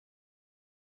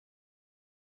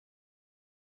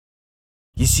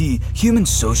You see, human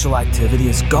social activity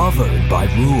is governed by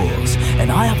rules,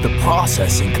 and I have the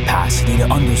processing capacity to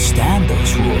understand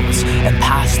those rules and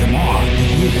pass them on to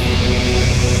you.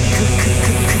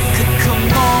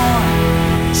 Come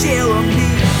on,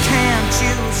 Jeremy, can't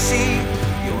you see?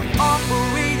 Your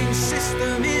operating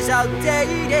system is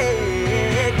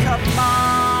outdated. Come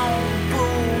on,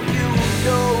 fool, you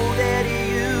know that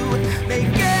you make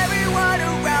everyone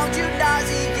around you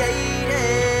nauseated.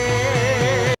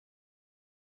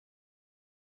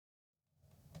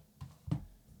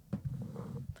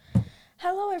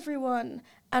 Hello everyone,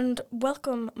 and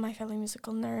welcome, my fellow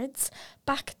musical nerds,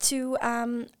 back to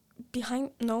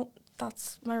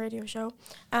that's my radio show,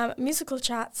 Musical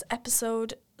Chats,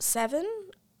 episode 6.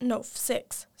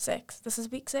 This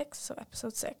is week 6, so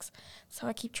episode 6. That's how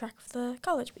I keep track of the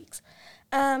college weeks.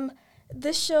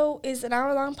 This show is an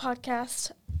hour-long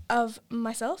podcast of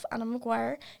myself, Anna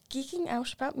McGuire, geeking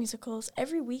out about musicals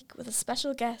every week with a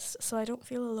special guest, so I don't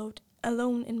feel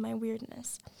alone in my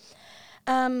weirdness.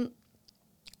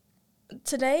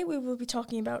 Today we will be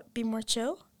talking about Be More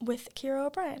Chill with Ciara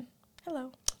O'Brien.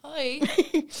 Hello. Hi.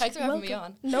 Thanks for having me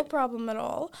on. No problem at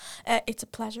all. It's a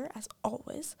pleasure, as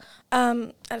always,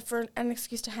 and for an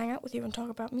excuse to hang out with you and talk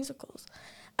about musicals.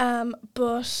 But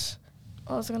what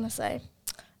was I going to say?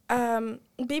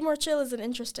 Be More Chill is an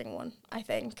interesting one, I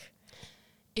think.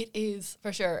 It is,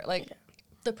 for sure.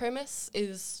 The premise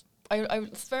is,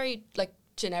 it's very,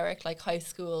 generic, high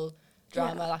school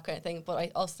drama, that kind of thing, but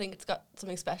I also think it's got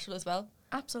something special as well.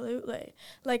 Absolutely.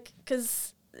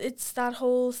 Because it's that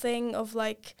whole thing of,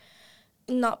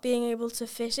 not being able to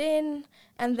fit in,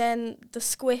 and then the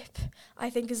squip, I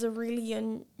think, is a really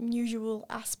unusual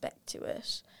aspect to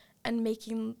it, and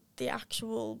making the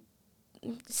actual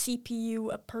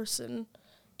CPU a person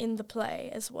in the play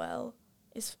as well.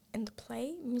 Is in the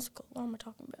play? Musical? What am I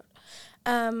talking about?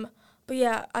 But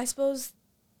yeah, I suppose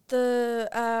the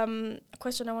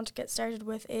question I want to get started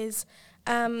with is,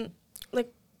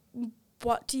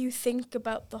 what do you think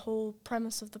about the whole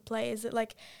premise of the play? Is it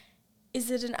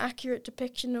an accurate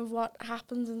depiction of what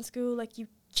happens in school? You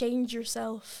change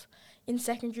yourself in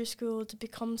secondary school to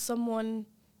become someone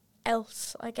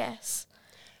else, I guess,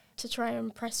 to try and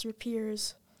impress your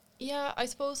peers. Yeah, I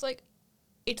suppose,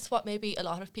 it's what maybe a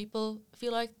lot of people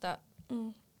feel like, that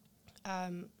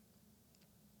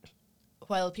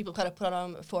while people kind of put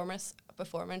on a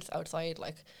performance outside,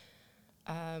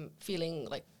 feeling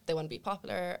like they want to be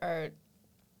popular or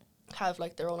have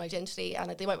their own identity, and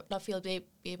they might not feel be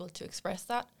able to express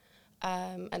that.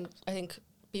 And I think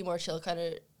Be More Chill kind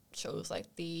of shows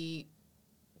the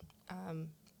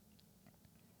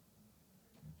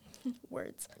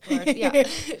words, yeah,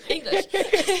 English.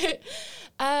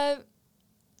 I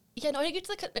think it's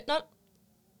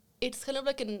it's kind of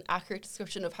an accurate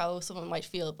description of how someone might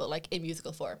feel, but in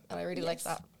musical form, and I really like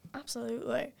that.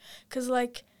 Absolutely, because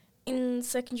in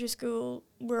secondary school,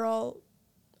 we're all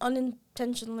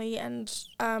unintentionally and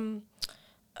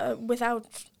without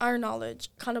our knowledge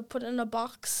kind of put in a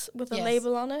box with a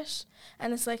label on it,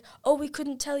 and it's we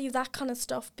couldn't tell you that kind of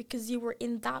stuff because you were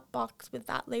in that box with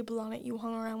that label on it, you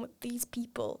hung around with these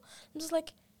people. I'm just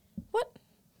what?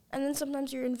 And then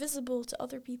sometimes you're invisible to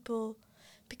other people,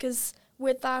 because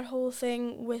with that whole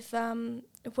thing with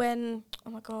when,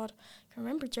 oh my god, I can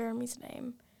remember Jeremy's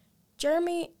name.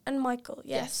 Jeremy and Michael,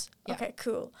 yes. Yeah. Okay,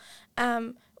 cool.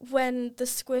 When the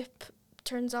squip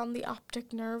turns on the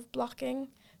optic nerve blocking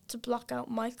to block out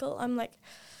Michael, I'm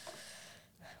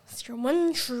it's your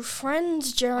one true friend,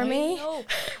 Jeremy. I know.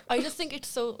 I just think it's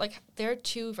so, they're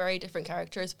two very different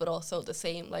characters, but also the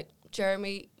same.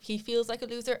 Jeremy, he feels like a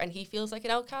loser and he feels like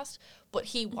an outcast, but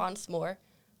he wants more.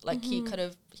 He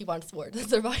wants more to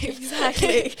survive.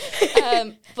 Exactly.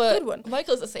 But Good one.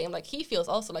 Michael's the same. He feels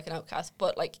also like an outcast,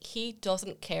 but he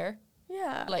doesn't care.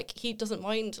 Yeah. He doesn't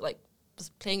mind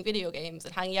just playing video games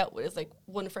and hanging out with his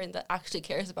one friend that actually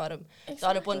cares about him. Exactly.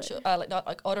 Not a bunch of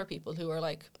not other people who are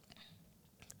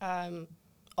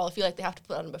all feel like they have to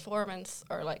put on a performance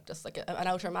or just an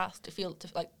outer mask to feel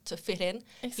to fit in.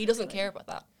 Exactly. He doesn't care about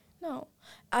that. No,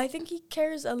 I think he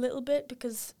cares a little bit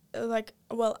because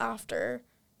after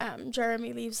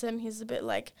Jeremy leaves him, he's a bit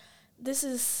this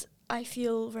is, I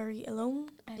feel very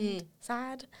alone and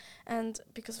sad, and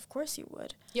because of course you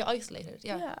would. You're isolated,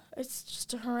 yeah. Yeah, it's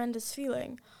just a horrendous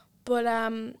feeling. But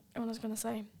what I was going to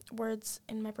say, words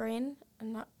in my brain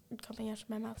and not coming out of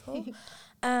my mouth hole.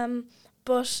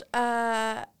 But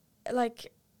I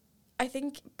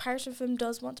think part of him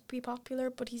does want to be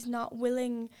popular, but he's not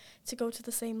willing to go to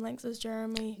the same lengths as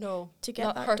Jeremy. No, to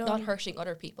get that done. Not hurting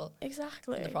other people.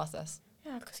 Exactly. In the process.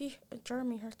 Yeah, because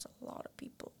Jeremy hurts a lot of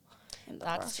people in the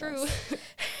That's process. true.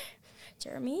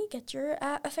 Jeremy, get your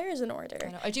affairs in order.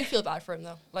 I know. I do feel bad for him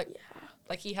though. Like, Yeah.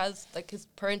 like he has like his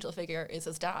parental figure is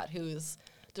his dad, who's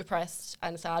depressed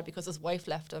and sad because his wife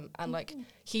left him, and like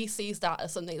he sees that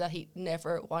as something that he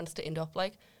never wants to end up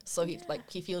like. So he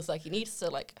feels like he needs to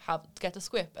like get the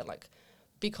squip and like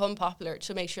become popular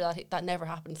to make sure that that never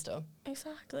happens to him.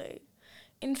 Exactly.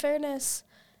 In fairness,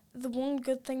 the one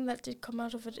good thing that did come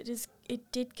out of it is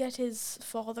it did get his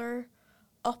father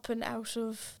up and out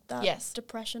of that Yes.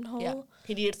 depression hole. Yeah,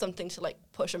 he needed something to like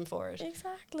push him forward.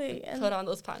 Exactly. And Put on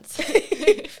those pants.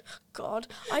 God,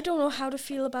 I don't know how to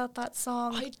feel about that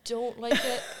song. I don't like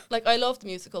it. Like, I love the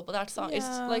musical, but that song is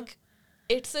Yeah. like,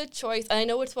 it's a choice. And I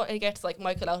know it's what it gets like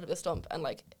Michael out of his slump and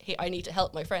like, hey, I need to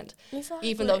help my friend, Exactly.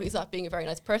 even though he's not being a very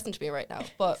nice person to me right now.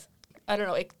 But I don't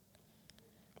know.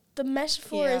 The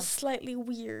metaphor Yeah. is slightly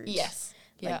weird. Yes.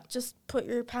 Like, Yeah. just put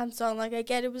your pants on. Like, I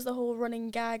get it was the whole running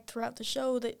gag throughout the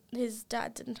show that his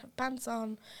dad didn't have pants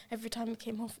on every time he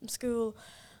came home from school.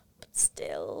 But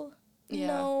still, Yeah.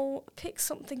 no, pick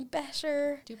something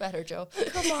better. Do better, Joe.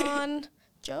 Come on.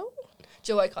 Joe?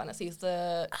 Joe Iconis. He's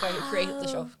the guy who created the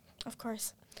show. Of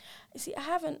course. You see,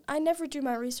 I never do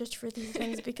my research for these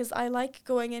things because I like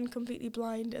going in completely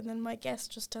blind and then my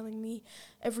guest just telling me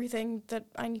everything that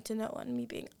I need to know and me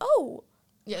being, oh,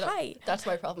 Yeah, hi. that's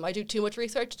my problem. I do too much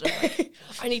research. And I'm like,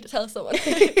 I need to tell someone.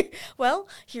 Well,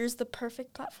 here's the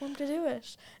perfect platform to do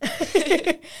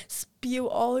it. Spew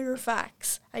all your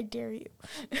facts. I dare you.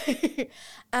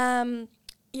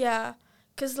 Yeah,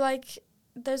 because, like,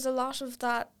 there's a lot of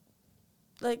that,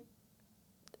 like,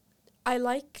 I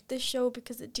like this show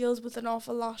because it deals with an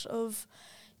awful lot of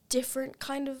different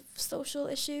kind of social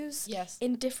issues Yes.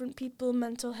 in different people,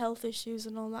 mental health issues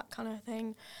and all that kind of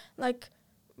thing. Like,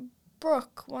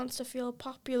 Brooke wants to feel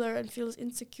popular and feels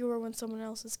insecure when someone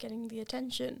else is getting the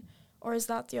attention. Or is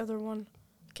that the other one?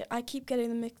 I keep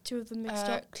getting two of them mixed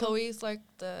up. Chloe's like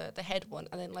the head one,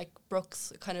 and then like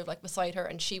Brooke's kind of like beside her,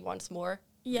 and she wants more.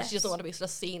 Yes. She doesn't want to be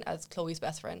just seen as Chloe's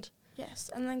best friend. Yes,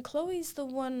 and then Chloe's the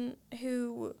one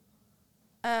who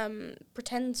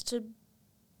pretends to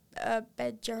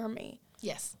bed Jeremy,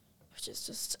 Yes. which is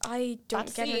just, I don't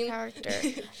That get her scene. character.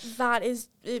 That is,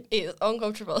 It is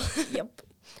uncomfortable. yep.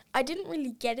 I didn't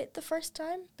really get it the first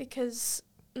time because,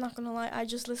 not gonna lie, I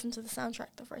just listened to the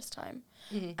soundtrack the first time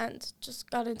Mhm. and just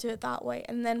got into it that way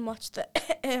and then watched the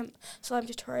slime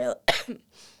tutorial.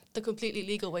 The completely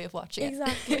legal way of watching it.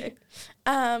 Exactly.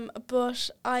 But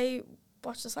I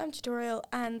watched the slime tutorial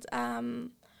and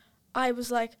I was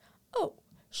like, oh,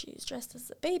 she's dressed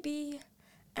as a baby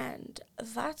and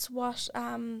that's what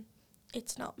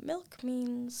it's not milk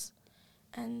means,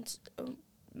 and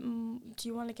do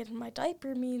you want to get in my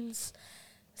diaper means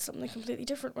something completely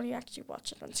different when you actually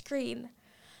watch it on screen.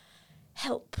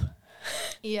 Help.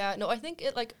 Yeah, no, I think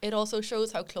it also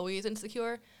shows how Chloe is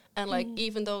insecure, and like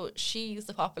even though she's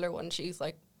the popular one, she's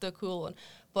like the cool one,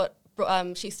 but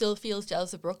she still feels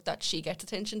jealous of Brooke that she gets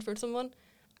attention from someone,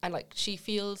 and like she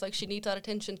feels like she needs that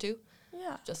attention too,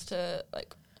 Yeah. just to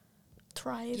like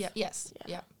Thrive. yes.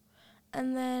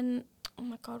 And then, oh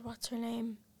my God, what's her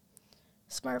name?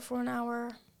 Smart for an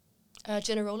Hour.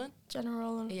 Jenna Rowland. Jenna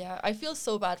Rowland. Yeah, I feel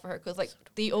so bad for her because like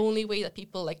the only way that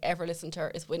people like ever listen to her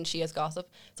is when she has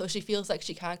gossip. So she feels like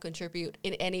she can't contribute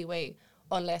in any way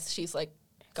unless she's like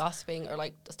gossiping or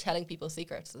like just telling people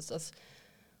secrets. It's just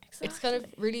it's kind of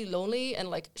really lonely, and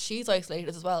like she's isolated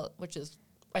as well, which is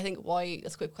I think why the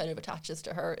script kind of attaches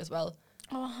to her as well.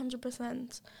 Oh,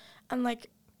 100%. And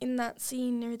like in that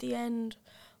scene near the end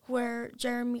where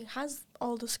Jeremy has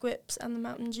all the squips and the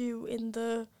Mountain Dew in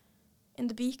the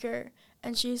beaker,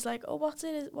 and she's like, oh,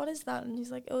 what is that? And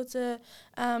he's like, oh, it's a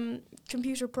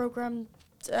computer programmed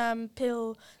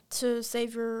pill to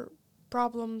save your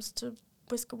problems, to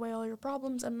whisk away all your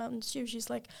problems, and Mountain Dew. She's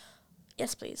like,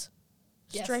 yes, please.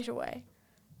 Yes. Straight away.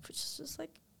 Which is just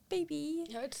like, baby.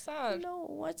 Yeah, it's sad.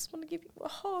 No, I just want to give you a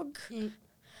hug. Mm.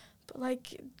 But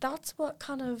like, that's what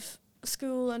kind of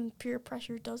school and peer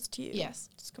pressure does to you. Yes.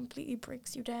 It just completely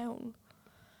breaks you down.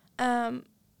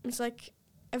 It's like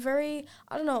a very,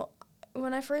 I don't know,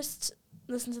 when I first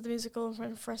listened to the musical and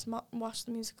when I first watched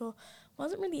the musical,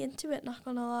 wasn't really into it, not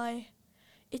gonna lie.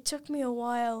 It took me a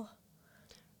while.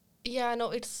 Yeah, no,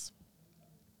 it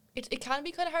can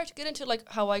be kind of hard to get into. Like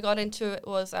how I got into it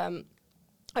was I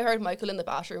heard Michael in the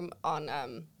bathroom on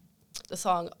the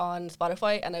song on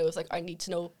Spotify, and I was like, I need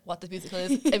to know what the musical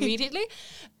is immediately.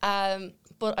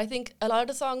 But I think a lot of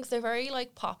the songs, they're very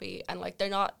like poppy and like they're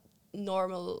not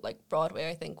normal like Broadway,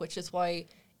 I think, which is why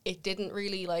it didn't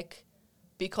really like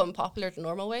become popular the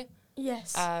normal way.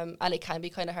 Yes. And it can be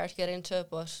kind of hard to get into,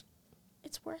 but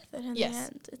It's worth it in Yes. the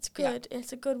end. It's Yeah. good.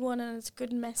 It's a good one and it's a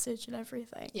good message and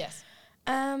everything. yes.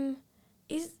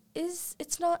 is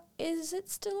it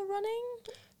still running?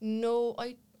 No,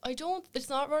 I don't. It's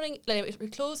not running. Like,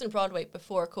 it closed in Broadway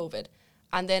before COVID,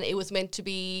 and then it was meant to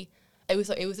be. It was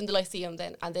in the Lyceum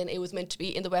then, and then it was meant to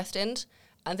be in the West End,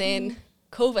 and then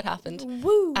COVID happened.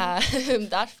 Woo!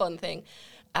 That fun thing.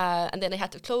 And then it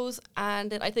had to close, and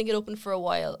then I think it opened for a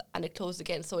while, and it closed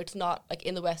again. So it's not like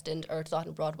in the West End, or it's not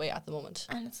in Broadway at the moment.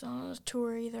 And it's not on a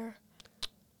tour either.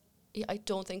 Yeah, I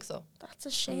don't think so. That's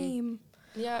a shame.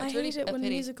 Yeah, I it's hate really it a when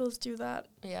pity. musicals do that.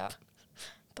 Yeah.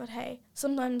 But hey,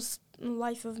 sometimes the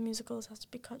life of musicals has to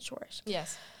be cut short,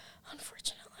 Yes.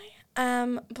 unfortunately.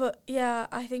 But yeah,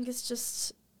 I think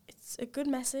it's a good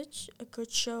message, a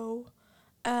good show.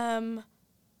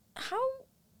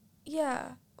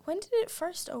 When did it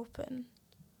first open?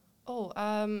 Oh,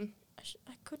 I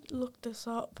could look this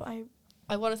up.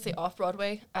 I want to say off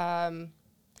Broadway.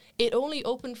 It only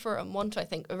opened for a month, I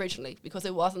think, originally, because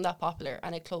it wasn't that popular,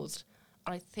 and it closed.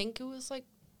 And I think it was like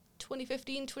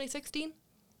 2015, 2016.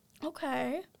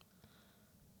 Okay,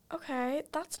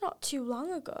 that's not too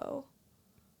long ago.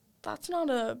 That's not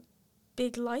a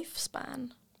big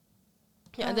lifespan.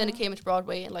 Yeah, and then it came to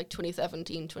Broadway in like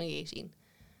 2017, 2018.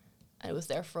 And it was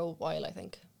there for a while, I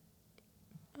think.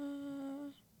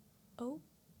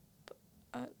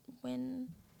 When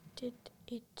did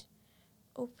it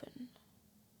open?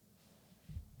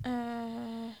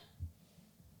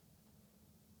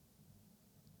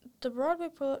 The Broadway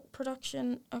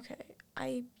production. Okay,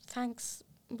 thanks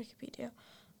Wikipedia.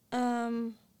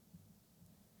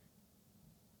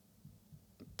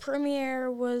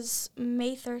 Premiere was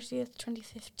May 30th,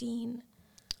 2015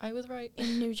 I was right.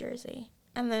 in New Jersey.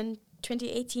 And then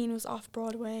 2018 was off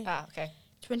Broadway. Ah, okay.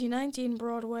 2019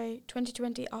 Broadway,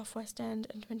 2020 off West End,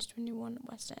 and 2021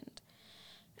 West End.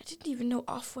 I didn't even know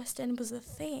off West End was a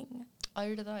thing.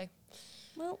 Either did I.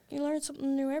 Well, you learn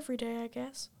something new every day, I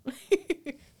guess.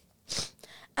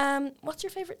 What's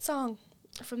your favourite song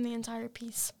from the entire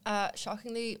piece?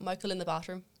 Shockingly, Michael in the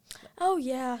Bathroom. Oh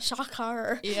yeah, shock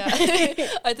horror. Yeah.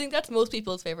 I think that's most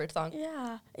people's favourite song.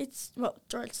 Yeah, it's,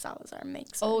 George Salazar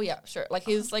makes it. Oh, yeah, sure. Like,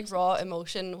 his, like, raw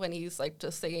emotion when he's, like,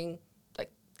 just singing, like,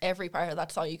 every part of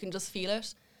that song. You can just feel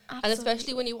it. Absolutely. And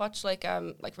especially when you watch, like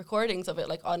recordings of it,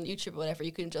 like, on YouTube or whatever,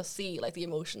 you can just see, like, the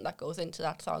emotion that goes into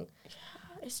that song.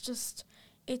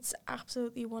 It's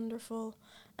absolutely wonderful.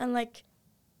 And, like,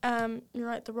 you're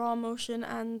right, the raw emotion,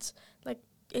 and, like,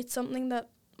 it's something that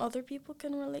other people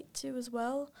can relate to as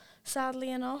well,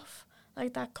 sadly enough,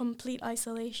 like that complete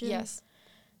isolation. Yes.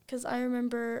 Because I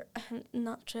remember,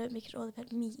 not to make it all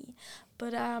about me,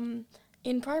 but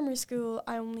in primary school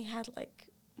I only had like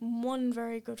one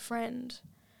very good friend,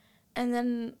 and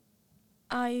then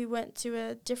I went to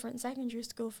a different secondary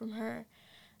school from her,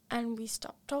 and we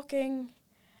stopped talking,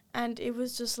 and it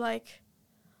was just like,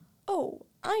 oh,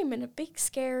 I'm in a big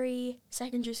scary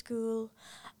secondary school.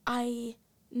 I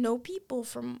know people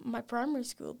from my primary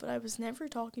school, but I was never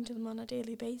talking to them on a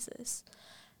daily basis.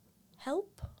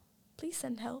 Help? Please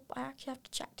send help. I actually have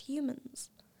to chat to humans.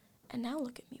 And now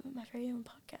look at me with my very own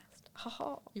podcast.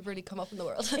 Haha. You've really come up in the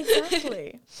world.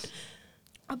 Exactly.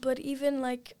 But even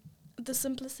like the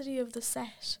simplicity of the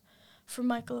set for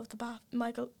Michael of the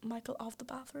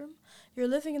Bathroom. You're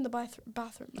living in the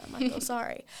bathroom now, Michael.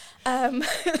 Sorry.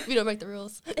 We don't make the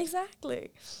rules.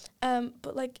 Exactly.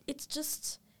 But like it's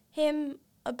just him,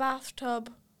 a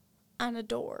bathtub, and a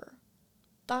door.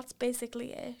 That's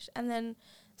basically it. And then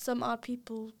some odd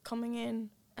people coming in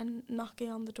and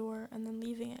knocking on the door and then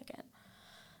leaving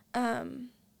again.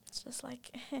 It's just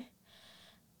like,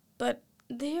 But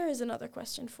here is another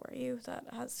question for you that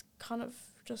has kind of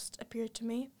just appeared to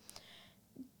me.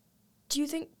 Do you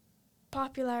think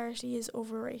popularity is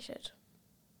overrated?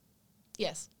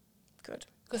 Yes. Good.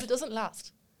 Because it doesn't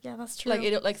last. Yeah, that's true. Like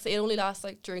it only lasts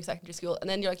like during secondary school, and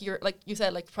then you're like you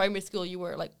said, like primary school you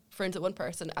were like friends with one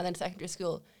person, and then secondary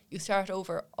school you start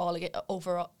over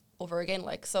again.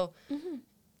 Like so,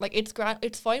 like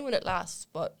it's fine when it lasts,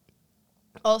 but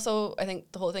also I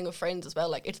think the whole thing of friends as well.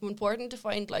 Like it's important to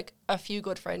find like a few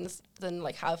good friends than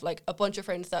like have like a bunch of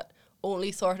friends that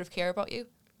only sort of care about you.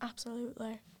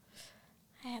 Absolutely.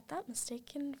 I had that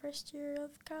mistake in first year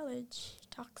of college.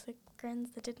 Toxic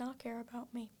friends that did not care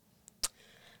about me.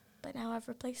 But now I've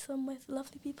replaced them with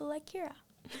lovely people like Kira.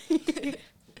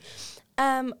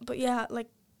 But yeah,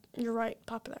 like you're right,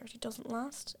 popularity doesn't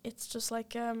last. It's just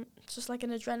like an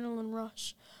adrenaline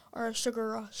rush, or a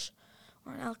sugar rush,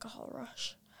 or an alcohol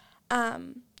rush.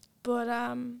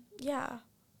 Yeah,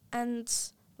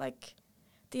 and like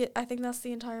I think that's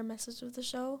the entire message of the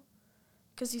show,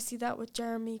 because you see that with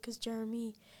Jeremy, because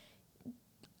Jeremy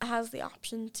has the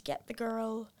option to get the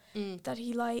girl that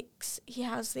he likes. He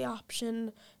has the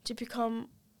option to become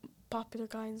popular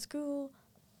guy in school,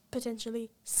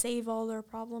 potentially save all their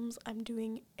problems. I'm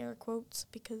doing air quotes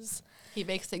because He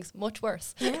makes things much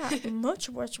worse. yeah, much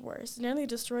worse. Nearly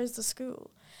destroys the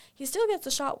school. He still gets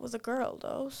a shot with a girl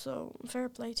though, so fair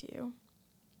play to you.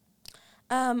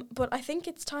 But I think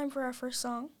it's time for our first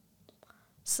song.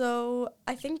 So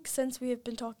I think since we have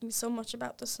been talking so much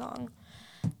about the song,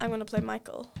 I'm going to play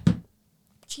Michael.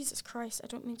 Jesus Christ, I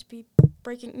don't mean to be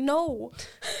breaking. No!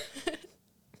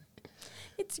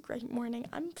 It's a great morning.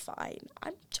 I'm fine.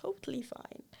 I'm totally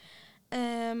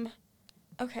fine.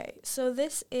 Okay, so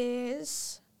this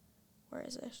is... Where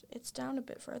is it? It's down a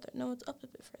bit further. No, it's up a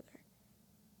bit further.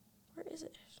 Where is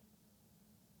it?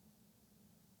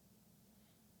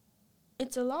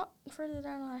 It's a lot further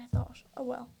down than I thought. Oh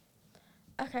well.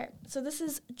 Okay, so this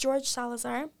is George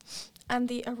Salazar and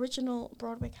the original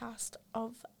Broadway cast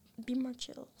of Be More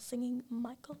Chill singing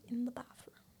Michael in the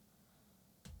Bathroom.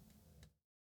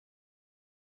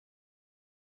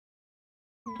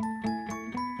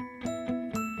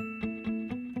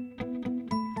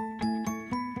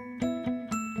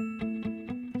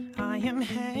 I am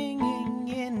hanging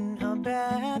in a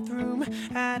bathroom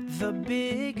at the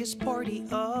biggest party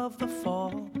of the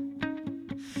fall.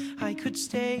 I could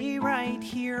stay right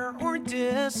here or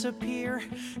disappear,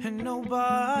 and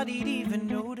nobody'd even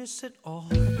notice at all.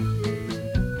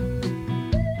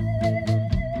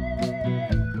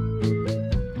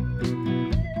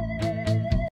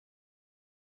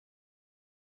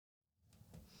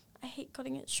 I hate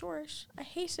cutting it short. I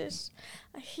hate it.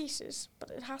 But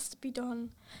it has to be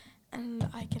done, and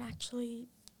I can actually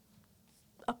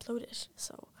upload it.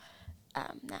 So,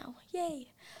 now,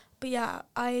 yay! But yeah,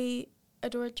 I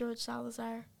adore George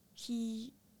Salazar.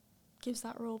 He gives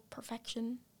that role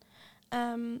perfection.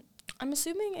 I'm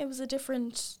assuming it was it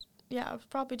was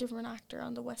probably a different actor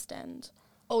on the West End.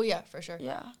 Oh yeah, for sure.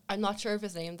 Yeah, I'm not sure of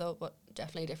his name though, but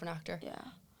definitely a different actor. yeah.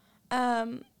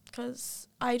 Because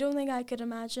I don't think I could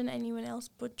imagine anyone else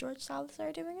but George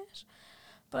Salazar doing it.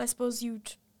 But I suppose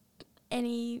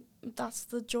that's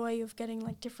the joy of getting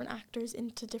like different actors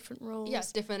into different roles.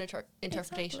 Yes, different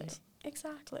interpretations.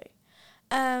 Exactly.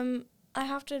 I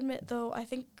have to admit though, I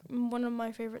think one of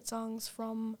my favourite songs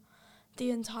from the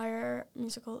entire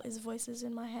musical is Voices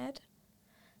in My Head.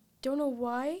 Don't know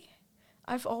why.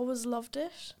 I've always loved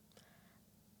it.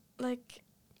 Like...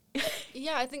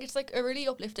 Yeah, I think it's like a really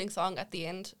uplifting song at the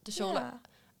end to show like,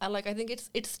 and like I think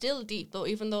it's still deep though,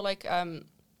 even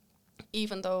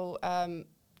though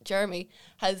Jeremy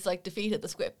has like defeated the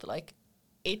script, like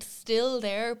it's still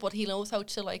there, but he knows how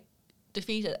to like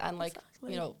defeat it and like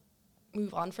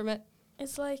move on from it.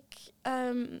 It's like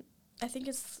I think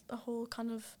it's a whole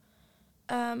kind of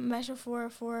metaphor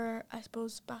for, I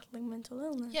suppose, battling mental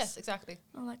illness. Yes, exactly.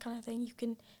 All that kind of thing.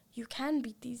 You can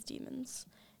beat these demons.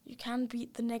 You can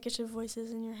beat the negative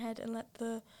voices in your head and let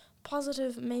the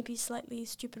positive, maybe slightly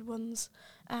stupid ones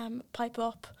pipe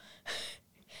up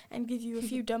and give you a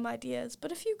few dumb ideas,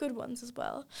 but a few good ones as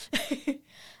well.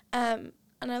 And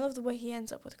I love the way he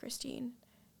ends up with Christine,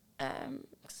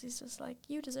 because he's just like,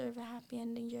 you deserve a happy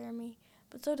ending, Jeremy,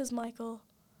 but so does Michael.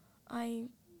 I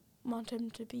want him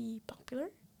to be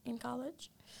popular in college.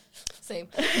 Same.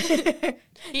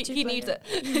 he needs it.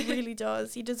 He really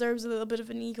does. He deserves a little bit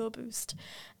of an ego boost.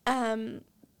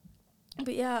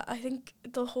 But yeah, I think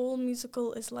the whole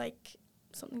musical is like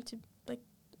something to like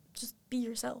just be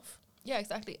yourself. Yeah,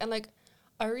 exactly. And like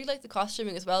I really like the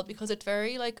costuming as well because it's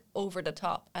very like over the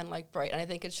top and like bright, and I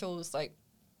think it shows like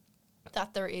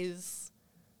that there is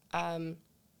like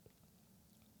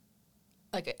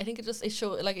I think it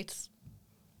shows like it's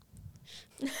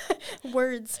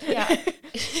words. Yeah.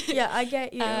 Yeah, I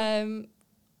get you.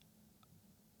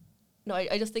 No,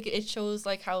 I just think it shows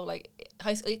like how like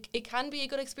high school it can be a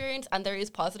good experience, and there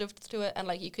is positives to it, and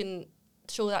like you can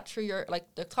show that through your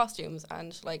like the costumes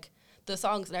and like the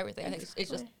songs and everything. Exactly. I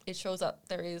think it shows that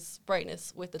there is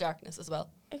brightness with the darkness as well.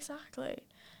 Exactly.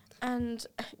 And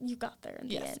you got there in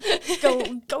the Yes.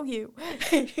 end. Go you.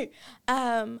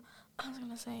 I was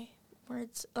gonna say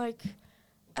words like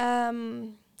my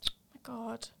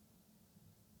God.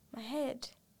 My head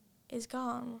is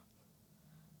gone.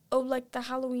 Oh, like the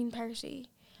Halloween party.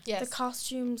 Yes. The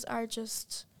costumes are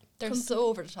just... They're so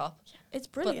over the top. It's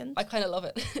brilliant. But I kind of love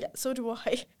it. Yeah, so do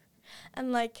I.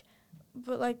 And like,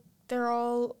 but like, they're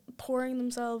all pouring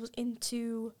themselves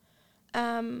into,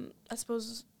 I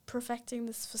suppose, perfecting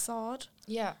this facade.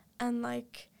 Yeah. And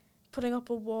like, putting up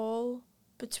a wall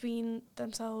between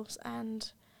themselves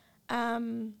and, oh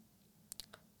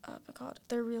my God,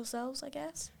 their real selves, I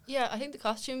guess. Yeah, I think the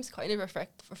costumes kind of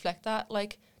reflect that.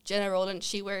 Like, Jenna Rowland,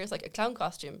 she wears like a clown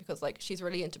costume because like she's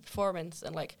really into performance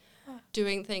and like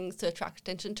doing things to attract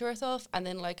attention to herself. And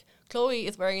then like Chloe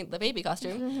is wearing the baby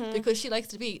costume because she likes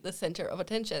to be the center of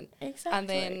attention. Exactly. And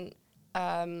then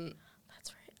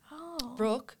That's right. Oh.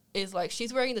 Brooke is like,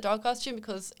 she's wearing the dog costume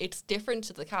because it's different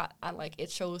to the cat, and like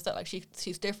it shows that like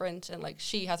she's different and like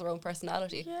she has her own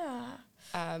personality.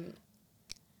 Yeah.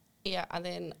 Yeah, and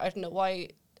then I don't know why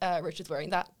Richard's wearing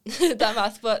that that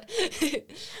mask, but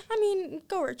I mean,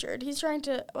 go Richard. He's trying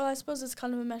to. Well, I suppose it's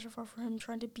kind of a metaphor for him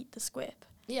trying to beat the squib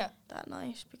yeah, that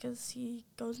night because he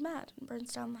goes mad and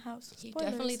burns down the house. he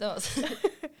Spoilers. definitely does.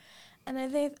 And I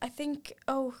think.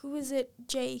 Oh, who is it?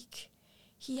 Jake.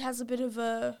 He has a bit of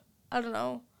a. I don't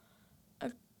know.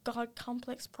 A god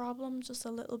complex problem, just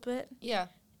a little bit. Yeah,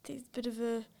 He's a bit of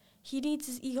a. He needs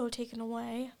his ego taken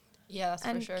away yeah, that's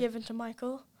and for sure. given to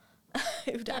Michael.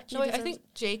 Who'd Yeah, actually no, I deserves think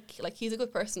Jake, like, he's a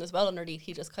good person as well underneath.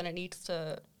 He just kind of needed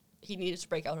to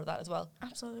break out of that as well.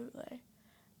 Absolutely.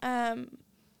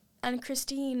 And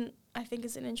Christine, I think,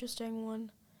 is an interesting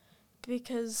one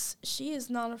because she is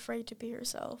not afraid to be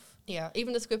herself. Yeah,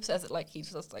 even the script says it, like,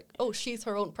 he's just like, oh, she's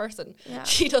her own person. Yeah.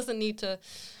 She doesn't need to.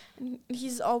 And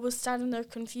he's always standing there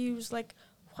confused, like,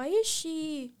 why is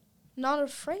she not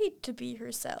afraid to be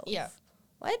herself? Yeah.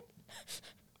 What?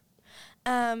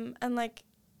 And, like,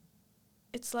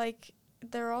 it's like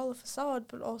they're all a facade,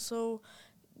 but also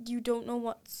you don't know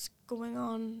what's going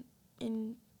on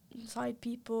inside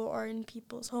people or in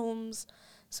people's homes,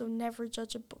 so never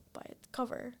judge a book by its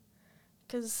cover.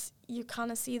 Because you kind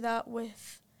of see that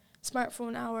with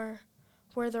Smartphone Hour,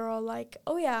 where they're all like,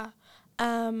 oh yeah,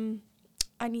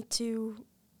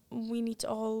 we need to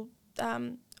all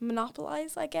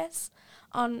monopolize, I guess,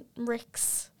 on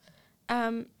Rick's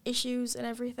issues and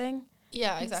everything.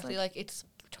 Yeah, And it's exactly. like- Like,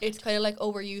 it's kind of like, oh,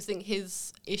 we're using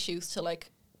his issues to,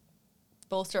 like,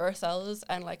 bolster ourselves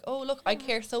and, like, oh, look, I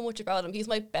care so much about him. He's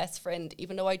my best friend,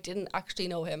 even though I didn't actually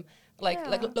know him. Like,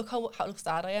 Yeah. look how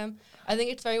sad I am. I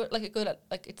think it's very, like,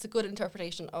 it's a good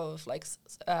interpretation of, like,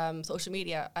 social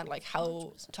media and, like, how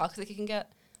 100%. toxic it can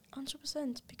get.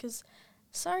 100%, because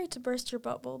sorry to burst your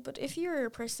bubble, but if you're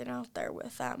a person out there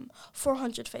with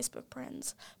 400 Facebook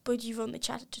friends, but you've only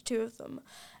chatted to 2 of them,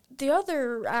 the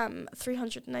other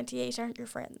 398 aren't your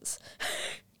friends.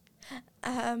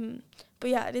 But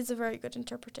yeah, it is a very good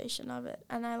interpretation of it,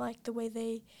 and I like the way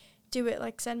they do it.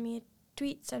 Like, send me a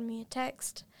tweet, send me a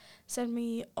text, send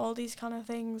me all these kind of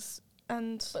things,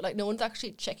 and But, like, no one's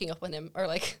actually checking up on him or,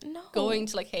 like, no, going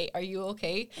to, like, hey, are you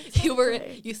okay?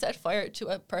 Exactly. You set fire to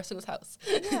a person's house.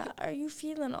 yeah, are you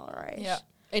feeling all right? Yeah.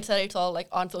 Instead, it's all, like,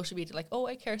 on social media, like, oh,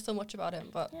 I care so much about him,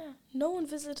 but Yeah, no one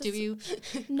visits. do you?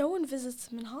 No one visits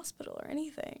him in hospital or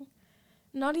anything.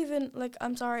 Not even, like,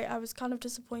 I'm sorry, I was kind of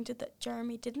disappointed that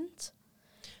Jeremy didn't.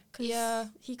 'Cause Yeah.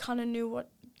 he kind of knew what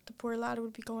the poor lad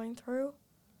would be going through.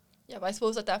 Yeah, but I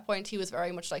suppose at that point he was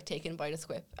very much, like, taken by the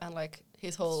squib and, like,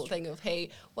 his whole thing of, hey,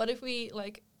 what if we,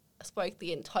 like, spike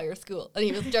the entire school?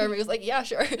 And Jeremy was like, yeah,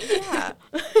 sure. Yeah.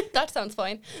 That sounds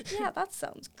fine. Yeah, that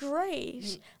sounds great.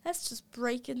 Mm. Let's just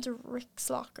break into Rick's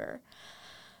locker.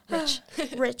 Rich.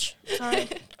 Rich, sorry.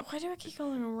 Why do I keep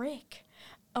calling him Rick?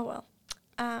 Oh, well.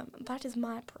 That is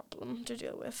my problem to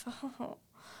deal with.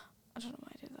 I don't know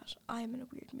why I did that. I am in a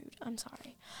weird mood. I'm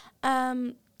sorry.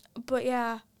 But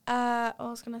yeah, what I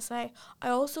was going to say, I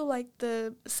also like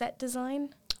the set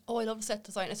design. Oh, I love the set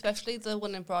design, especially the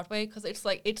one in Broadway, because it's,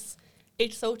 like, it's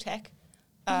so tech.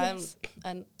 Yes.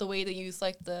 And the way they use,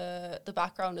 like, the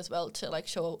background as well to, like,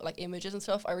 show, like, images and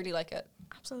stuff, I really like it.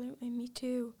 Absolutely, me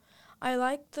too. I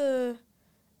like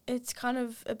it's kind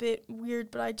of a bit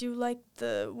weird, but I do like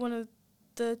one of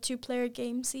the 2-player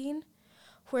game scene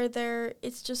where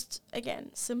it's just,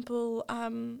 again, simple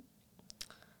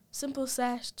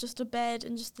set, just a bed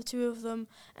and just the 2 of them,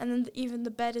 and then even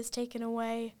the bed is taken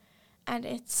away and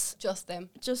it's Just them.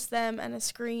 just them and a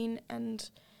screen. And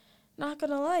not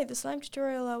gonna lie, the slime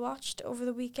tutorial I watched over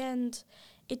the weekend,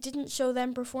 it didn't show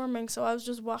them performing, so I was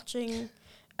just watching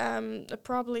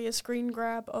probably a screen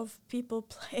grab of people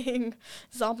playing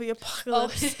Zombie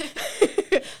Apocalypse.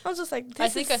 I was just like, this I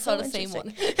think is I saw so the same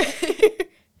one.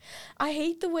 I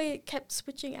hate the way it kept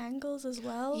switching angles as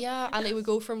well. Yeah, and it would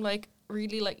go from, like,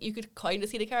 really, like, you could kind of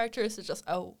see the characters to just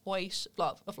a white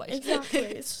blob of light. Exactly.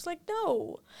 It's just like,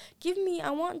 no.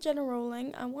 I want Jenna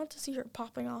Rowling. I want to see her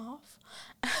popping off.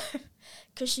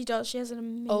 Because she does. She has an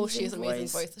amazing voice. Oh, she has an amazing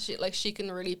voice. She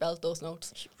can really belt those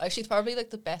notes. She's probably, like,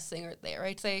 the best singer there,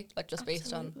 I'd say. Like, just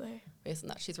based on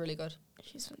that. She's really good.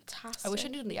 She's fantastic. I wish I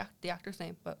knew the actor's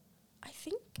name, but I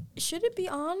think, should it be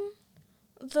on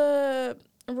the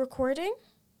recording?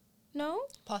 No?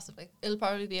 possibly. It'll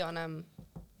probably be on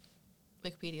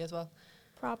Wikipedia as well.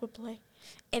 Probably.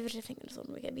 everything is on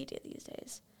Wikipedia these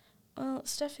days. Well,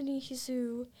 Stephanie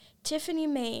Hsu, Tiffany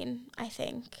Main, I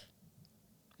think.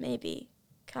 Maybe.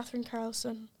 Catherine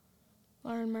Carlson,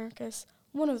 Lauren Marcus,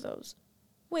 one of those.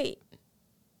 Wait.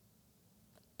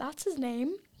 That's his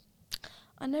name?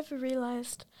 I never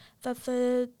realised that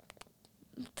the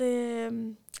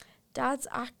dad's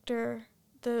actor,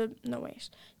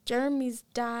 Jeremy's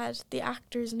dad, the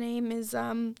actor's name is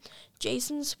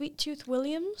Jason Sweettooth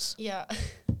Williams. Yeah.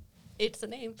 It's a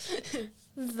name.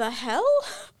 The hell?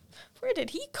 Where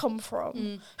did he come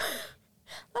from?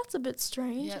 That's a bit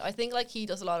strange. Yeah, I think like he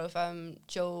does a lot of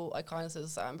Joe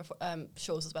Iconis'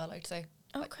 shows as well, I'd say.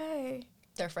 Okay. Like,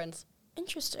 they're friends.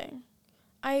 Interesting.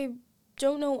 I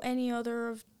don't know any other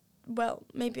of, well,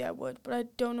 maybe I would, but I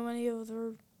don't know any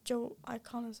other Joe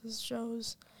Iconis'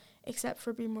 shows except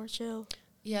for Be More Chill.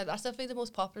 Yeah, that's definitely the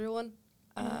most popular one.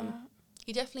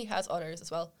 He definitely has others as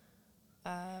well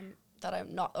that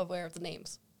I'm not aware of the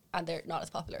names, and they're not as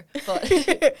popular. But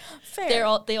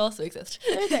Fair. they also exist.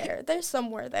 They're there. They're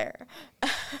somewhere there.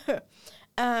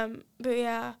 But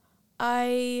yeah,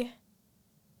 I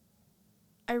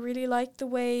really like the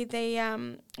way they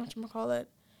whatchamacallit,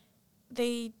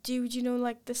 they do,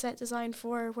 like the set design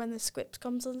for when the script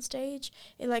comes on stage,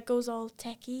 it like goes all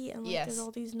techie and like Yes. there's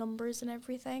all these numbers and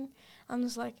everything. I'm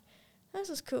just like, this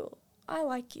is cool. I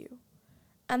like you.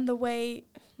 And the way,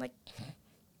 like,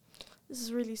 this is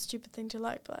a really stupid thing to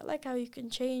like, but I like how you can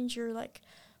change your like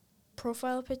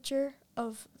profile picture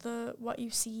of what you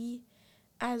see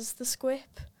as the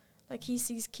squip. Like he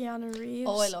sees Keanu Reeves.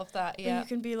 Oh, I love that. But Yeah. you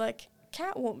can be like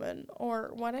Catwoman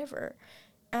or whatever.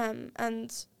 And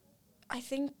I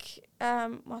think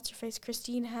what's her face,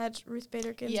 Christine had Ruth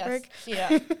Bader Ginsburg.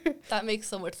 Yes. Yeah. That makes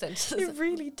so much sense. It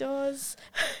really does.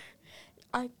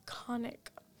 Iconic.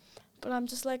 But I'm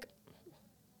just like,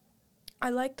 I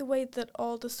like the way that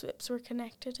all the swips were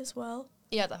connected as well.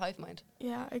 Yeah, the hive mind.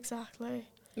 Yeah, exactly.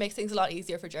 Makes things a lot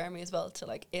easier for Jeremy as well to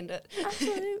like end it.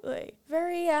 Absolutely.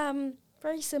 Very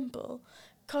very simple.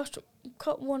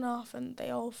 Cut one off and they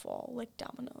all fall like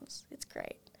dominoes. It's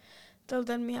great. So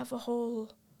then we have a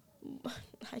whole,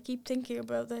 I keep thinking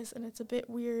about this and it's a bit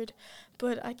weird,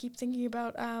 but I keep thinking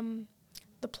about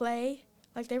the play.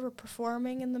 Like they were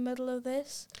performing in the middle of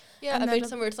this. Yeah, And A then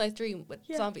Midsummer's Night's Dream with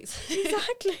Yeah. zombies.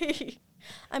 Exactly.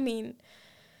 I mean,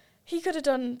 he could have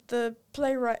done the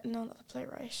playwright, no, not the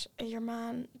playwright,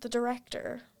 the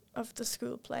director of the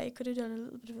school play could have done a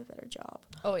little bit of a better job.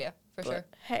 Oh yeah, for But sure.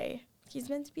 hey, he's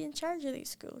meant to be in charge of these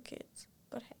school kids.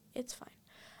 But hey, it's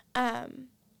fine.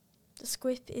 The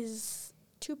squip is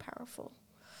too powerful.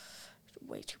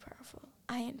 Way too powerful.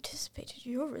 I anticipated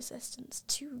your resistance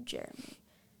too, Jeremy.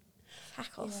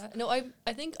 Hackles. Yeah. No,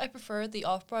 I think I prefer the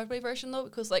off-Broadway version though,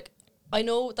 because like I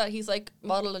know that he's like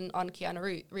modeling on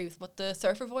Keanu Reeves, but the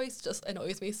surfer voice just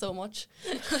annoys me so much.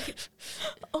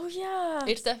 Oh yeah.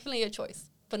 It's definitely a choice,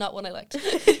 but not one I liked.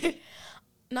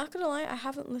 Not gonna lie, I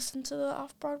haven't listened to the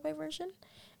off-Broadway version.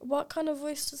 What kind of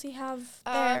voice does he have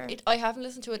there? I haven't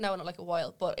listened to it now in like a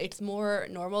while, but it's more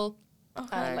normal Okay.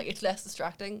 and like it's less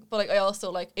distracting. But like I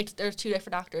also like there's two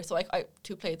different actors, so like I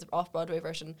two played the off-Broadway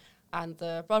version and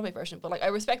the Broadway version. But like I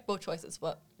respect both choices,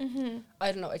 but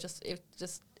I don't know. It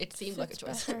seemed like a Fits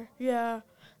choice. better. Yeah,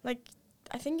 like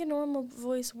I think a normal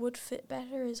voice would fit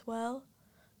better as well,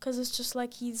 because it's just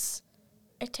like he's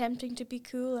attempting to be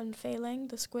cool and failing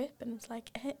the squip, and it's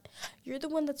like you're the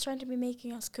one that's trying to be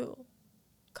making us cool.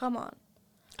 Come on.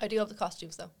 I do love the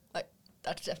costumes though. Like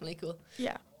that's definitely cool.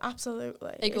 Yeah,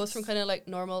 absolutely. It goes from kind of like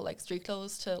normal like street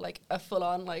clothes to like a full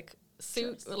on like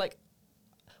suit with like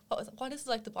what is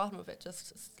like the bottom of it,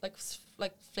 just like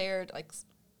flared like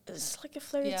it's like a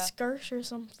flared Yeah. skirt or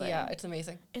something. yeah, it's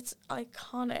amazing. It's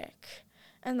iconic.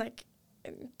 And like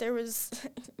there was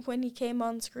when he came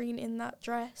on screen in that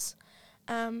dress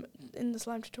in the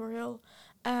slime tutorial,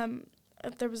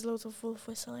 there was loads of wolf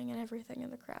whistling and everything in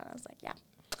the crowd. I was like, yeah,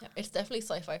 It's definitely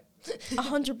sci-fi.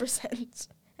 100%.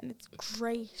 And it's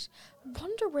great.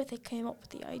 Wonder where they came up with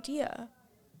the idea.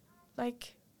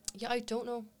 Like, Yeah, I don't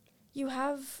know. you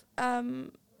have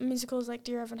musicals like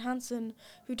Dear Evan Hansen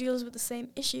who deals with the same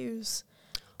issues,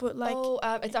 but like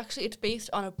it's based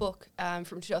on a book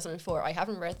from 2004. I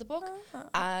haven't read the book,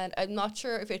 and I'm not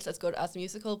sure if it's as good as the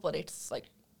musical, but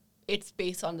it's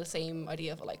based on the same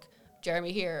idea of like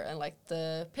Jeremy here and like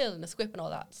the pill and the squip and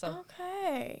all that. So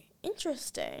Okay,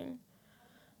 interesting.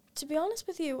 To be honest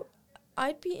with you,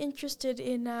 I'd be interested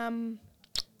in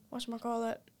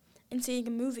in seeing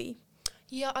a movie.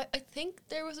 yeah, I think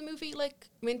there was a movie like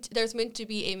there's meant to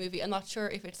be a movie. I'm not sure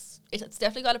if it's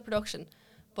definitely got a production,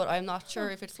 but I'm not sure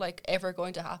if it's like ever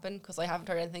going to happen because I haven't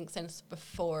heard anything since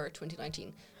before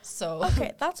 2019. So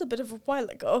Okay, that's a bit of a while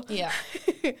ago. yeah,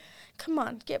 Come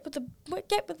on, get with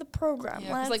the program, yeah,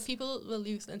 'cause, lads. like people will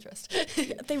lose interest.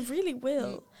 They really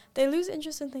will. They lose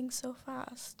interest in things so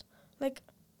fast. Like,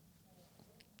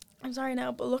 I'm sorry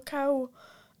now, but look how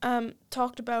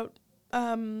talked about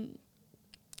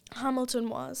Hamilton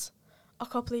was a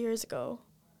couple of years ago.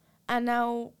 And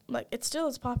now, like, it's still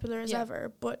as popular as Yeah.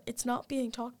 ever, but it's not being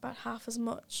talked about half as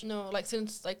much. No, like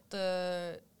since like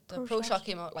the Pro Pro Shot. Shot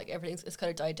came out, like everything's it's kind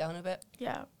of died down a bit.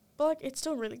 Yeah. But, like, it's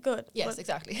still really good. Yes, but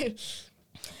exactly.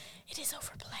 it is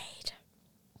overplayed.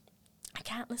 I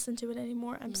can't listen to it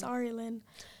anymore. I'm Mm. sorry, Lynn.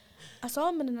 I saw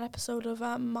him in an episode of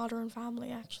Modern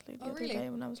Family, actually, the Oh, other really? day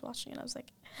when I was watching it. I was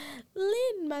like,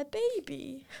 Lynn, my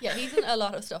baby. Yeah, he's in a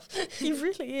lot of stuff. He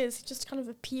really is. He just kind of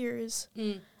appears.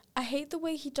 Mm. I hate the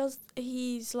way he does.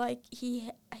 He's like he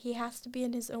has to be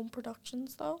in his own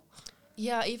productions though.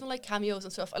 Yeah, even like cameos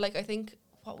and stuff. I think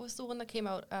what was the one that came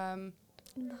out?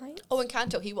 In the Heights. Oh,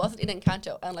 Encanto. He wasn't in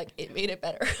Encanto, and like it made it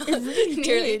better. It really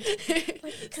Nearly. did.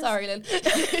 Like, 'cause Sorry, Lynn.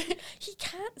 he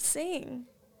can't sing.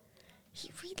 He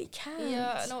really can't.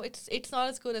 Yeah, no, it's not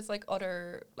as good as like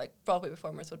other like Broadway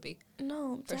performers would be.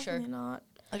 No, For sure. definitely not.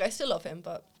 Like I still love him,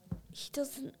 but He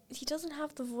doesn't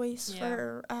have the voice Yeah.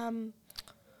 for God,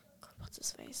 what's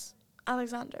his face?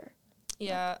 Alexander.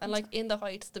 yeah, and like in The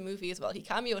Heights, the movie as well, he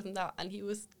cameoed in that, and he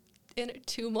was in it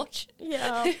too much.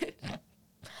 Yeah.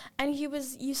 And he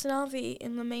was Usanavi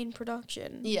in the main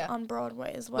production Yeah. on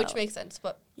Broadway as well. Which makes sense,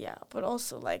 but yeah, but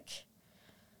also like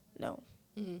no.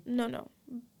 mhm. No.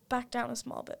 Back down a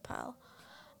small bit, pal.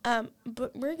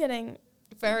 But we're getting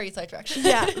Very sidetracked.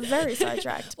 very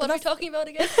sidetracked. What are we talking about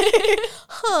again?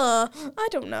 Huh, I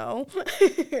don't know.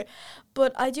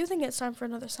 But I do think it's time for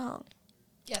another song.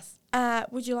 Yes,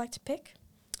 Would you like to pick?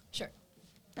 sure.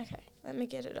 Okay, let me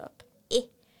get it up.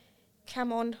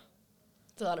 Come on.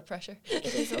 It's a lot of pressure. It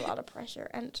is a lot of pressure,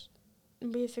 and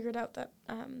we figured out that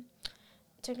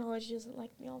technology doesn't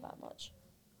like me all that much.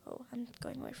 Oh, I'm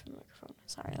going away from the microphone.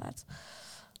 Sorry, lads.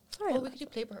 Sorry. Oh, we lads.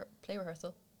 could do play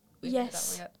rehearsal. We haven't did that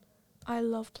Yes. one yet. I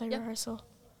love play Yeah. rehearsal.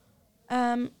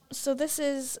 So this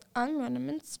is, I'm going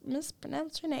to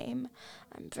mispronounce your name.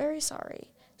 I'm very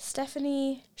sorry.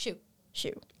 Stephanie Shoot.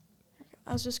 Shu.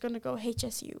 I was just going to go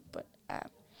HSU, but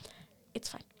it's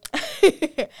fine.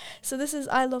 So this is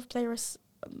I Love Play I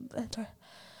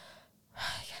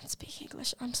can't speak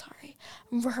English. I'm sorry.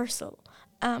 Rehearsal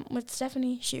with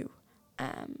Stephanie Shu.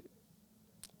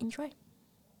 Enjoy.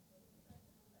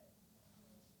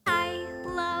 I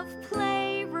love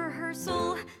play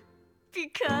rehearsal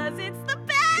because it's the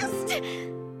best.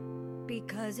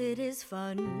 Because it is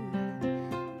fun.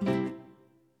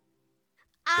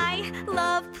 I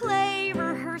love play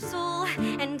rehearsal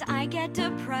and I get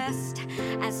depressed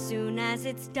as soon as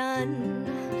it's done.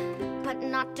 But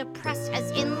not depressed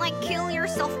as in like kill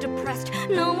yourself depressed.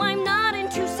 No, I'm not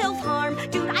into self-harm.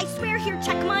 Dude, I swear here,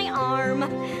 check my arm.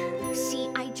 See,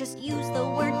 I just use the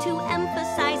word to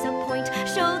emphasize a point.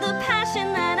 Show the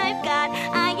passion that I've got.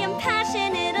 I am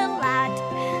passionate a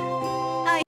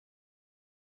lot.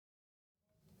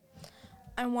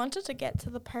 I wanted to get to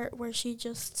the part where she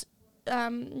just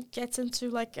gets into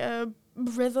like a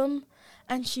rhythm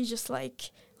and she just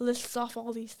like lists off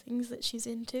all these things that she's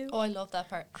into. Oh, I love that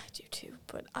part. I do too,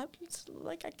 but I'm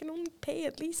like I can only pay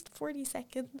at least 40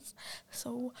 seconds,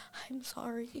 so I'm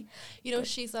sorry. You know,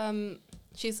 she's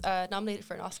nominated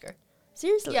for an Oscar.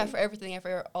 Seriously? Yeah, for Everything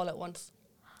Everywhere All at Once.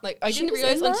 Like I She didn't was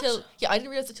realize in that? I didn't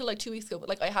realize until like 2 weeks ago. But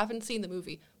like I haven't seen the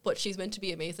movie, but she's meant to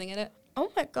be amazing in it.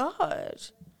 Oh my god.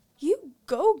 You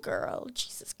go, girl.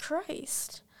 Jesus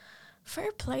Christ.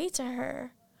 Fair play to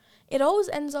her. It always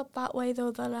ends up that way though,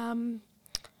 that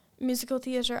musical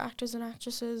theatre actors and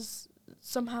actresses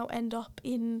somehow end up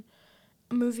in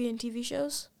movie and TV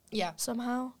shows. Yeah.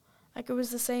 Somehow. Like it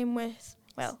was the same with,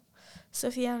 well,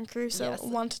 Sophia Anne Caruso Yes.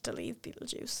 wanted to leave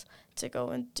Beetlejuice to go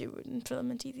and do it in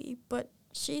film and TV, but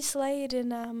she slayed in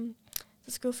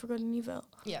The School for Good and Evil.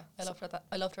 Yeah, I loved her that.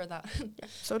 I loved her in that. Yeah,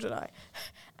 so did I.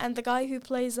 And the guy who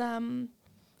plays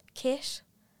Kit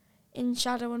in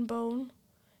Shadow and Bone,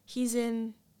 he's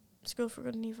in School for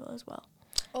Good and Evil as well.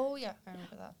 Oh yeah, I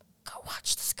remember that. Go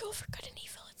watch The School for Good and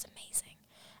Evil, it's amazing.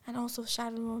 And also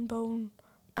Shadow and Bone,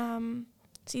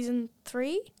 season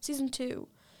 2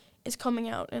 is coming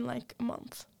out in like a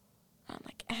month. And I'm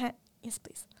like, yes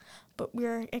please. But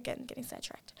we're again getting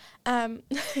sidetracked.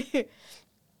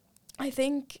 I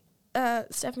think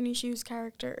Stephanie Shu's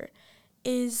character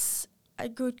is a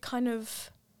good kind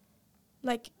of,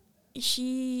 like,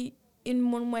 she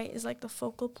in one way is like the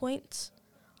focal point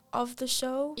of the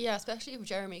show. Yeah, especially with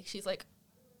Jeremy. She's like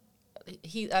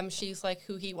she's like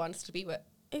who he wants to be with.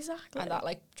 Exactly. And that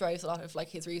like drives a lot of like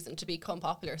his reason to become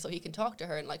popular, so he can talk to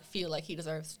her and like feel like he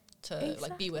deserves to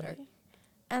like be with her.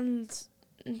 And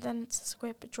then it's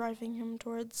Squib driving him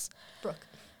towards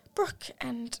Brooke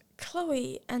and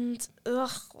Chloe and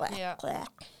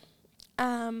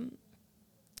and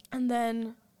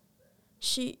then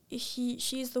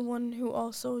she's the one who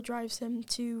also drives him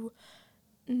to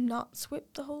not Squib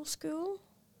the whole school.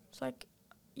 It's like,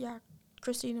 yeah,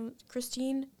 Christine.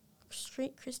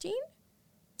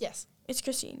 Yes. It's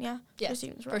Christine, yeah? Yes,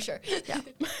 Christine was right. for sure. Yeah.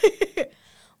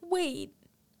 Wait,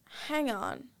 hang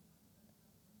on.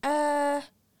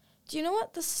 Do you know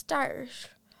at the start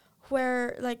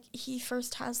where, like, he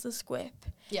first has the Squib?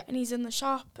 Yeah. And he's in the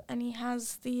shop and he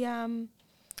has the,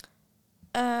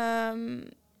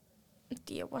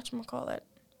 whatchamacallit?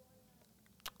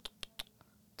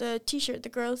 The T-shirt, the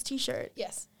girl's T-shirt.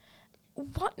 Yes.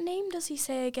 What name does he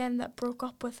say again that broke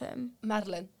up with him?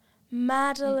 Madeline.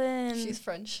 She's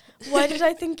French. Why did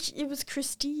I think it was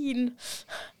Christine?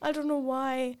 I don't know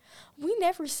why. We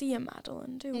never see a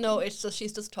Madeline, do we? No, it's just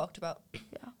she's just talked about.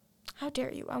 Yeah. How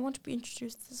dare you? I want to be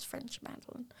introduced as French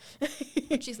Madeline.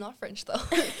 She's not French though.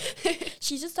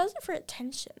 She just does it for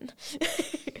attention.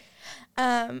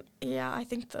 Yeah, I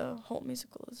think the whole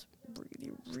musical is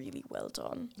really, really well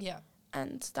done. Yeah.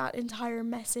 And that entire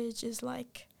message is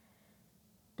like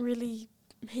really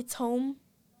hits home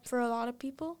for a lot of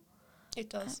people. It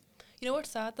does. You know what's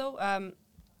sad though?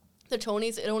 The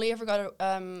Tonys, it only ever got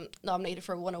nominated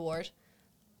for one award,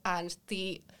 and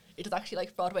it was actually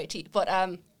like Broadway tea. But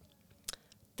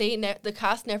the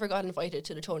cast never got invited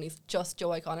to the Tonys. Just Joe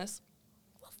Iconis.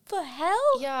 What the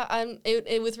hell? Yeah, and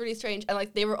it was really strange. And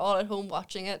like they were all at home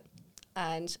watching it,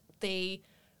 and they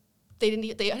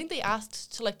didn't. I think they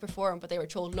asked to like perform, but they were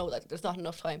told no, that there's not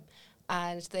enough time.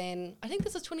 And then I think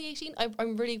this is 2018.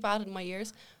 I'm really bad in my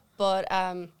years, but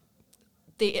I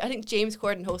think James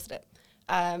Corden hosted it.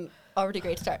 Already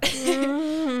great start.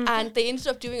 And they ended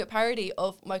up doing a parody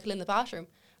of Michael in the Bathroom,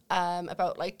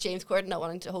 about like James Corden not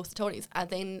wanting to host the Tonys. And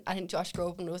then I think Josh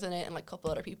Groban was in it and like a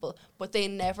couple other people, but they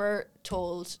never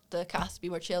told the cast to Be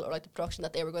More Chill or like the production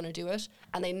that they were going to do it,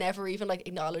 and they never even like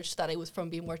acknowledged that it was from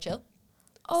Be More Chill.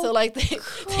 Oh, so like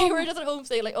they were just at home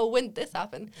saying like, oh, when did this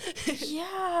happen?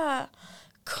 Yeah.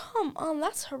 Come on,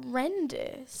 that's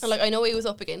horrendous. And like I know he was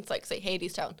up against like say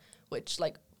Hadestown, which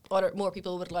like more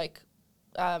people would like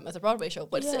as a Broadway show,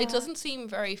 but it doesn't seem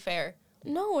very fair.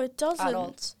 No, it doesn't. At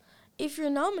all. If you're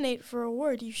nominated for an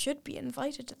award, you should be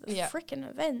invited to the frickin'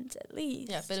 event at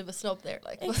least. Yeah, a bit of a snub there,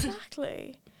 like.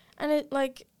 Exactly. And it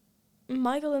like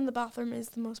Michael in the Bathroom is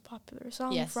the most popular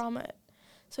song from it.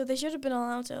 So they should have been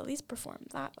allowed to at least perform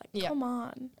that. Like, come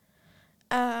on.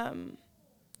 And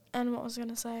what was I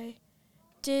gonna say?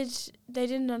 They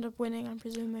didn't end up winning, I'm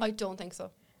presuming. I don't think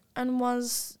so. And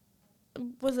was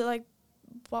it like,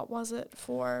 what was it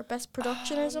for, best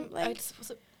production or something?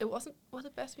 Was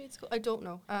it best musical? I don't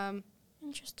know.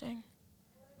 Interesting.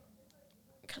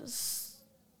 Because,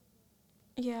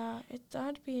 yeah,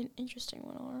 that'd be an interesting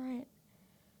one, all right.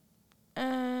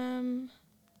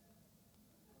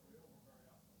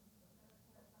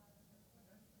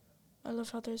 I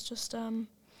love how there's just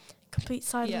complete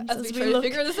silence as we try look. to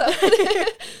figure this out.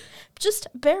 Just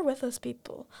bear with us,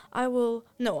 people. I will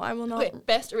not. Wait,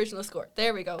 best original score.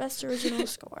 There we go. Best original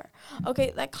score.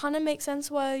 Okay, that kind of makes sense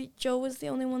why Joe was the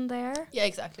only one there. Yeah,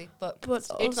 exactly. But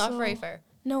it's not very fair.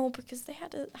 No, because they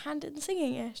had a hand in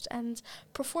singing it and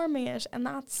performing it, and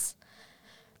that's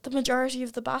the majority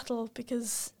of the battle.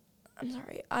 Because, I'm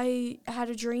sorry, I had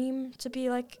a dream to be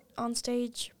like on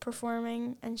stage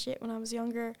performing and shit when I was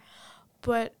younger,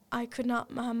 but I could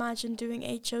not imagine doing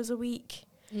 8 shows a week.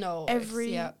 No,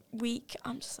 every week.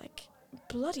 I'm just like,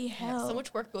 bloody hell. Yeah, so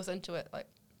much work goes into it. Like,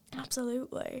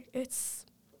 absolutely. It's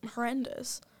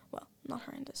horrendous. Well, not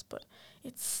horrendous, but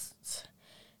it's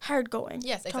hard going.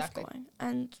 Yes, exactly. Tough going.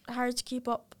 And hard to keep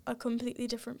up a completely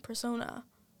different persona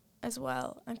as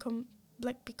well and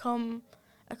become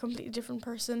a completely different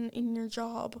person in your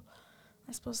job.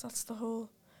 I suppose that's the whole...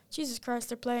 Jesus Christ,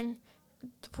 they're playing...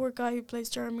 The poor guy who plays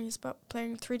Jeremy is about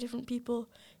playing 3 different people.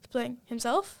 He's playing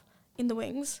himself in the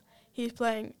wings, he's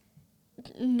playing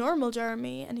normal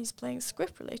Jeremy, and he's playing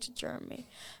script-related Jeremy.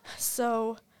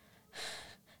 So,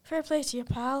 fair play to you,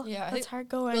 pal. Yeah, that's hard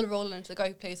going. Will Rowland, the guy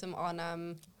who plays him on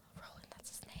Rowland, that's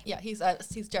his name. Yeah, he's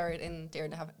Jared in Dear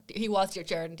Evan Hansen. He was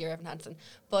Jared in Dear Evan Hansen.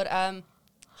 But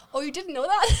oh, you didn't know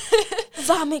that?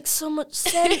 That makes so much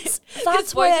sense. That's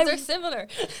his why voices are similar.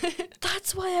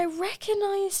 That's why I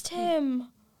recognized him.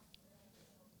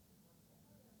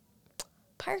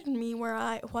 Pardon me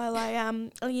while I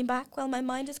lean back while my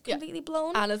mind is completely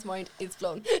blown. Anna's mind is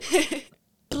blown.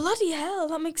 Bloody Bloody hell,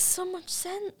 that makes so much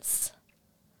sense.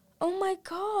 Oh my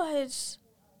god.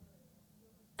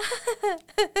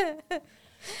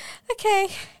 Okay.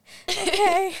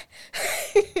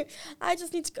 I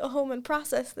just need to go home and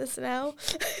process this now.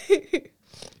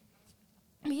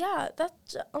 Yeah,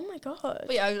 that's, oh my god.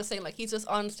 But yeah, I was just saying, like, he's just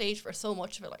on stage for so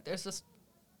much of it. Like, there's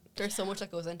so much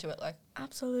that goes into it, like.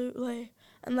 Absolutely.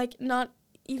 And, like, not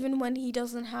even when he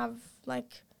doesn't have,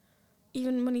 like,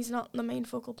 even when he's not the main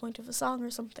focal point of a song or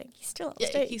something, he's still on stage.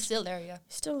 Yeah, he's still there, yeah.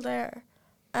 Still there.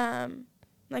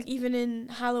 Like, even in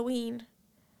Halloween,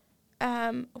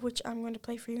 which I'm going to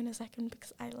play for you in a second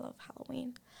because I love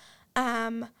Halloween.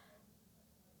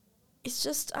 It's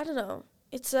just, I don't know.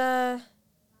 It's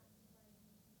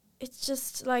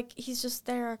just, like, he's just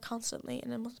there constantly,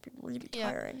 and it must be really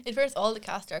tiring. In fairness, all the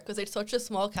cast are, because it's such a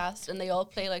small cast, and they all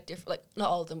play, like, different, like, not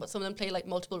all of them, but some of them play, like,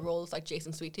 multiple roles, like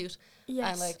Jason Sweettooth.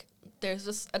 Yes. And, like, there's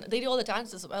just, and they do all the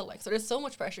dances as well, like, so there's so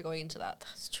much pressure going into that.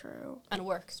 That's true. And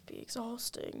work. Must be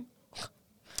exhausting.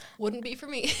 Wouldn't be for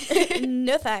me.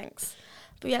 No thanks.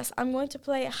 But yes, I'm going to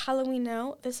play Halloween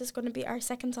now. This is going to be our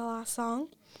second to last song.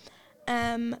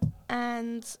 And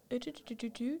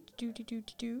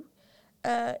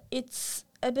it's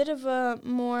a bit of a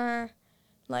more,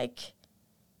 like,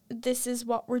 this is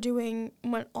what we're doing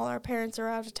when all our parents are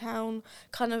out of town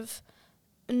kind of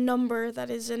number that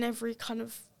is in every kind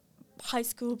of high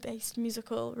school based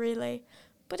musical, really.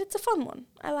 But it's a fun one.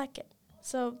 I like it.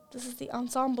 So this is the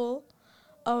ensemble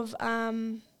of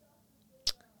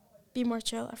Be More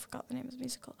Chill, I forgot the name of the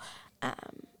musical,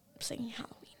 singing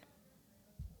Halloween.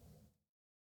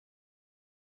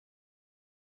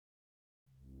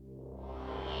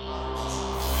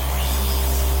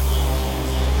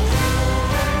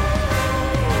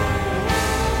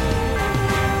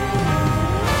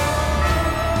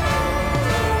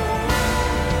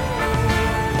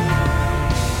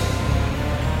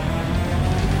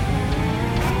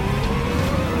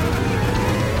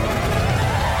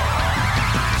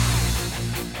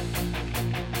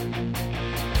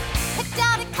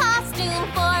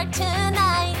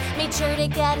 Sure to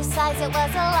get a size, it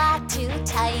was a lot too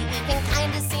tight. You can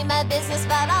kinda see my business,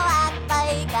 but I'll act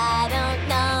like I don't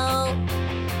know.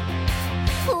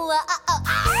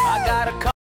 I got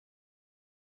a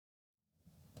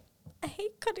I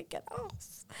couldn't get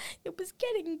off. It was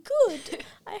getting good.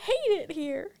 I hate it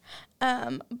here.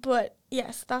 But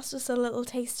yes, that's just a little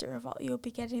taster of what you'll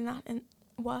be getting in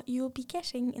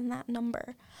that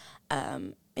number.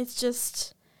 It's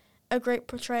just a great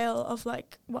portrayal of,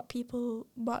 like, what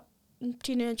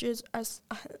teenagers are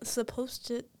supposed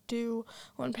to do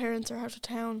when parents are out of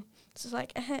town. It's just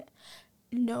like,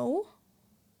 no,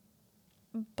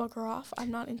 bugger off, I'm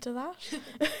not into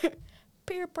that.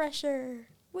 Peer pressure,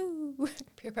 woo.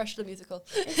 Peer pressure, the musical.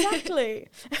 Exactly.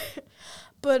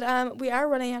 But we are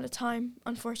running out of time,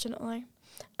 unfortunately.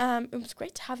 It was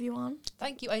great to have you on.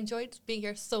 Thank you, I enjoyed being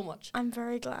here so much. I'm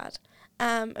very glad.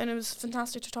 And it was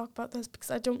fantastic to talk about this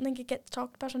because I don't think it gets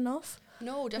talked about enough.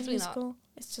 No, definitely not.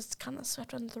 It's just kind of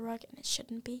swept under the rug, and it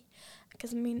shouldn't be.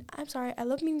 Because, I mean, I'm sorry, I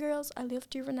love Mean Girls, I love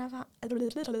Dear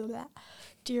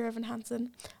Evan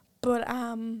Hansen, but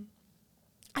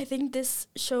I think this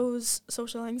shows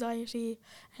social anxiety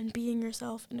and being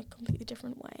yourself in a completely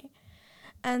different way.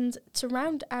 And to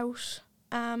round out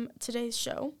today's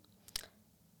show,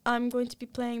 I'm going to be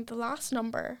playing the last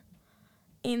number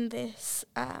in this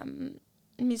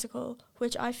musical,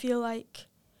 which I feel like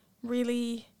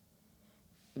really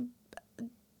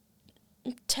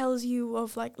tells you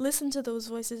of, like, listen to those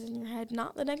voices in your head,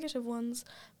 not the negative ones,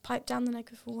 pipe down the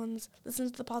negative ones, listen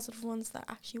to the positive ones that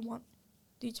actually want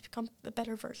you to become a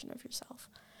better version of yourself.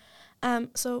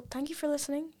 So thank you for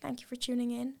listening, thank you for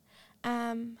tuning in,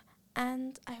 and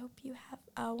I hope you have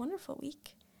a wonderful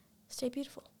week. Stay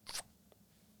beautiful.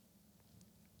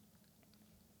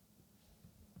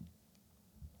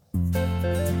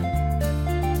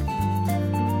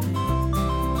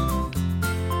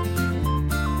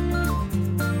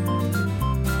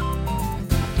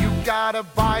 Gotta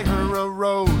buy her a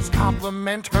rose,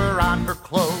 compliment her on her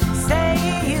clothes. Say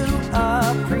you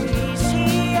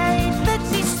appreciate that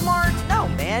she's smart. No,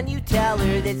 man, you tell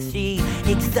her that she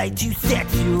excites you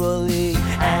sexually.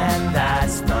 And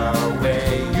that's the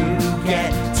way you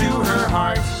get to her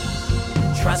heart.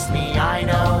 Trust me, I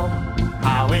know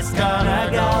how it's gonna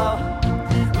go.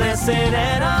 Listen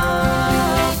and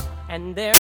and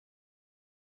there